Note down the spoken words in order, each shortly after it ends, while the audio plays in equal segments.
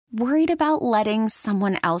Worried about letting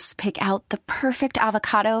someone else pick out the perfect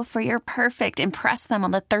avocado for your perfect impress them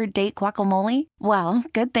on the third date guacamole? Well,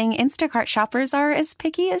 good thing Instacart shoppers are as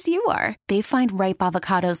picky as you are. They find ripe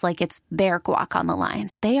avocados like it's their guac on the line.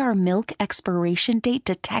 They are milk expiration date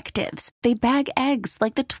detectives. They bag eggs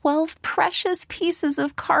like the 12 precious pieces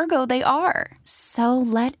of cargo they are. So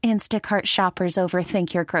let Instacart shoppers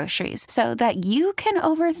overthink your groceries so that you can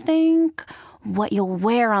overthink what you'll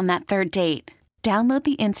wear on that third date. Download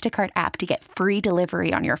the Instacart app to get free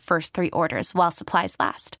delivery on your first 3 orders while supplies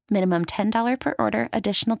last. Minimum $10 per order.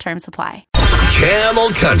 Additional terms apply. Camel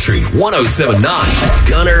Country 107.9.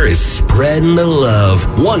 Gunner is spreading the love,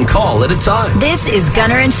 one call at a time. This is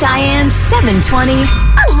Gunner and Cheyenne 720.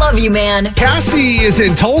 I love you, man. Cassie is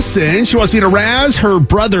in Tulsa, and she wants me to razz her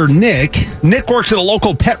brother, Nick. Nick works at a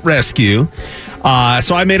local pet rescue.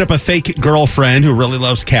 So I made up a fake girlfriend who really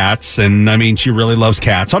loves cats, and I mean, she really loves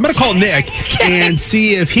cats. So I'm going to call Nick and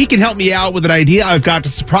see if he can help me out with an idea I've got to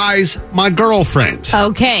surprise my girlfriend.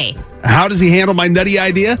 Okay. How does he handle my nutty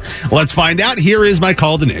idea? Let's find out. Here is my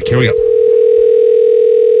call to Nick. Here we go.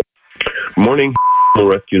 Morning,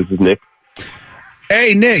 rescue. This is Nick.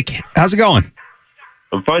 Hey, Nick. How's it going?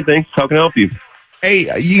 I'm fine, thanks. How can I help you? Hey,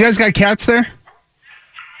 you guys got cats there?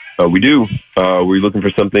 We do. Were you looking for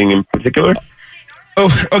something in particular?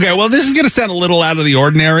 Oh, okay. Well, this is going to sound a little out of the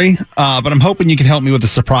ordinary, but I'm hoping you can help me with a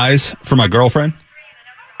surprise for my girlfriend.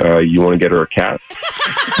 You want to get her a cat?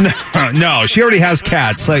 No, she already has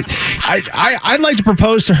cats. I'd like to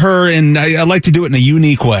propose to her, and I'd like to do it in a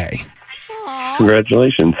unique way.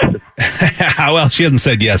 Congratulations. Well, she hasn't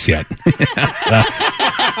said yes yet.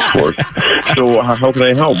 Of course. So how can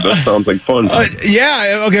I help? That sounds like fun.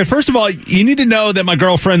 Yeah. Okay. First of all, you need to know that my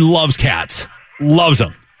girlfriend loves cats. Loves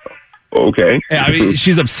them. Okay. Yeah, I mean,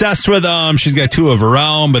 she's obsessed with them. She's got 2 of her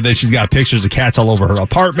own, but then she's got pictures of cats all over her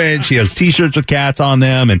apartment. She has T-shirts with cats on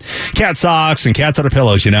them and cat socks and cats under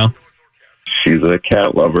pillows, you know? She's a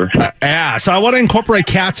cat lover. Yeah, so I want to incorporate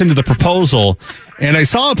cats into the proposal. And I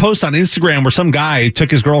saw a post on Instagram where some guy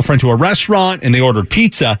took his girlfriend to a restaurant and they ordered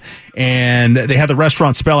pizza, and they had the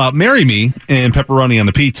restaurant spell out "Marry Me" and pepperoni on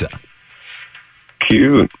the pizza.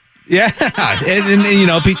 Cute. Yeah, and you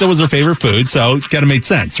know, pizza was her favorite food, so it kind of made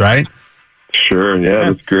sense, right? Sure,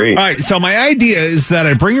 yeah, that's great. All right, so my idea is that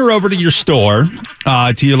I bring her over to your store,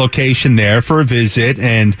 to your location there for a visit,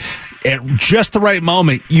 and at just the right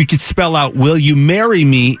moment, you could spell out "Will you marry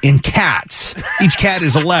me" in cats. Each cat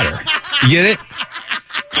is a letter. You get it?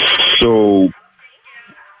 So,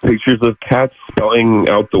 pictures of cats spelling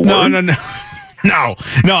out the word? No,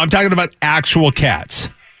 I'm talking about actual cats.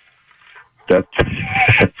 That's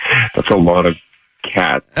a lot of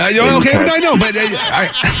cats. Okay, I know, but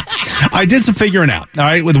I did some figuring out. All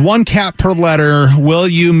right, with 1 cat per letter, "Will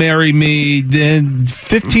you marry me?" Then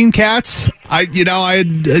 15 cats. I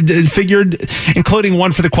figured, including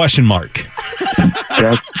 1 for the question mark.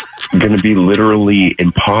 That's going to be literally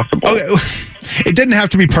impossible. Okay. It didn't have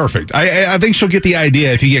to be perfect. I think she'll get the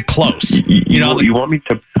idea if you get close. You want me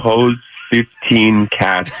to pose 15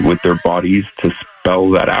 cats with their bodies to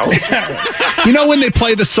spell that out? You know when they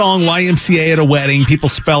play the song YMCA at a wedding, people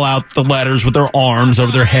spell out the letters with their arms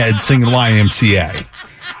over their heads singing YMCA,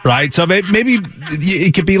 right? So maybe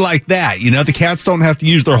it could be like that. You know, the cats don't have to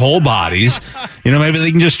use their whole bodies. You know, maybe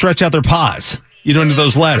they can just stretch out their paws. You don't need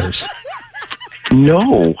those letters.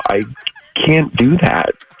 No, I can't do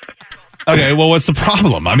that. Okay, well, what's the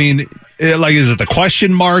problem? I mean, is it the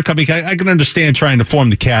question mark? I mean, I can understand trying to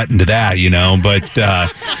form the cat into that, you know, but all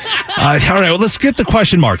right, well, let's get the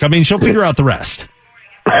question mark. I mean, she'll figure out the rest.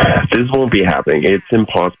 This won't be happening. It's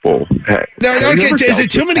impossible. Is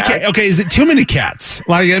it too many cats? Okay, is it too many cats?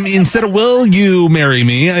 Like, I mean, instead of "Will you marry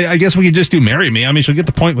me," I guess we could just do "Marry me." I mean, she'll get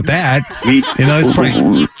the point with that. We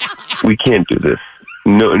can't do this.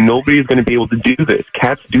 No, nobody's going to be able to do this.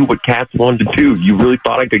 Cats do what cats want to do. You really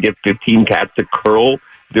thought I could get 15 cats to curl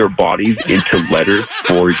their bodies into letters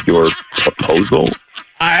for your proposal?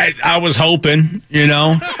 I was hoping, you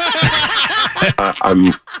know.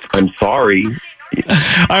 I'm sorry. All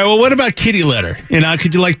right, well, what about kitty litter? You know,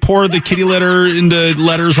 could you pour the kitty litter into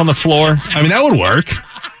letters on the floor? I mean, that would work,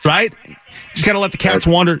 right? Just got to let the cats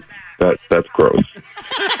wander. That's gross.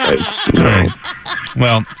 All right.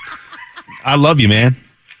 Well, I love you, man.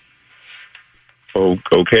 Oh,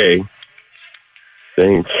 okay.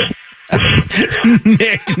 Thanks.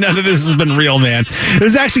 Nick, none of this has been real, man. This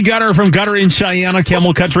is actually Gunner from Gunner in Cheyenne on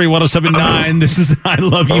Camel Country 107.9. This is I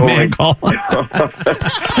Love You, man. Call. Oh,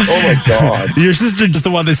 my God. Your sister is the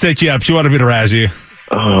one that set you up. She wanted me to razz you.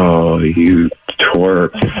 Oh, you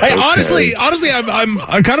twerp. Hey, okay. honestly,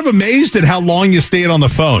 I'm kind of amazed at how long you stayed on the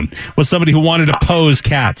phone with somebody who wanted to pose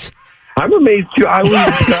cats. I'm amazed too. I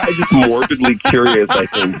was just morbidly curious, I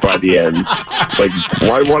think, by the end. Like,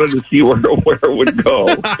 I wanted to see where it would go.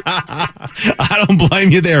 I don't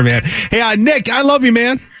blame you there, man. Hey, Nick, I love you,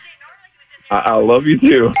 man. I love you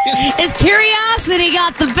too. His curiosity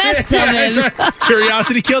got the best of him. That's right.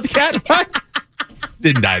 Curiosity killed the cat. What?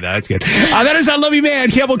 Didn't die, though. That's good. That is I Love You,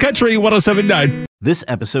 Man. Campbell Country 107.9. This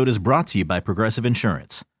episode is brought to you by Progressive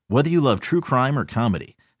Insurance. Whether you love true crime or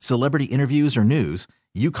comedy, celebrity interviews or news,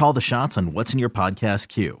 you call the shots on what's in your podcast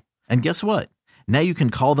queue. And guess what? Now you can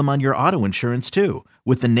call them on your auto insurance, too,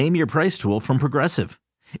 with the Name Your Price tool from Progressive.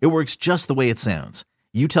 It works just the way it sounds.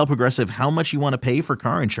 You tell Progressive how much you want to pay for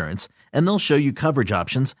car insurance, and they'll show you coverage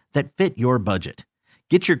options that fit your budget.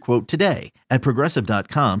 Get your quote today at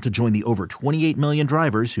Progressive.com to join the over 28 million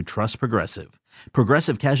drivers who trust Progressive.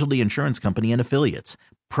 Progressive Casualty Insurance Company and Affiliates.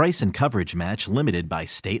 Price and coverage match limited by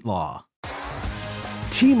state law.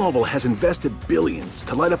 T-Mobile has invested billions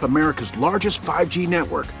to light up America's largest 5G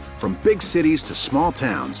network, from big cities to small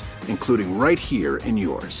towns, including right here in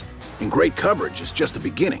yours. And great coverage is just the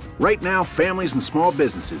beginning. Right now, families and small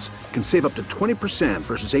businesses can save up to 20%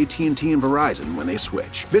 versus AT&T and Verizon when they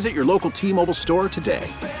switch. Visit your local T-Mobile store today.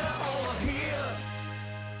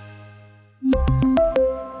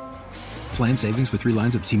 Plan savings with 3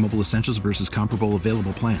 lines of T-Mobile Essentials versus comparable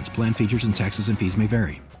available plans. Plan features and taxes and fees may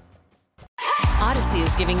vary. Odyssey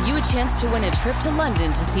is giving you a chance to win a trip to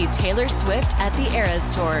London to see Taylor Swift at the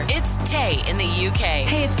Eras Tour. It's Tay in the UK.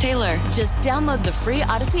 Hey, it's Taylor. Just download the free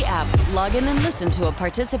Odyssey app, log in and listen to a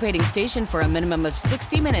participating station for a minimum of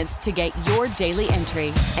 60 minutes to get your daily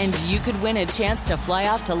entry. And you could win a chance to fly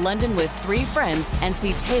off to London with 3 friends and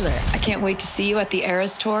see Taylor. I can't wait to see you at the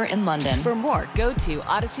Eras Tour in London. For more, go to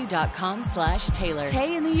odyssey.com/Taylor.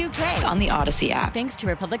 Tay in the UK. On the Odyssey app. Thanks to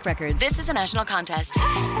Republic Records. This is a national contest.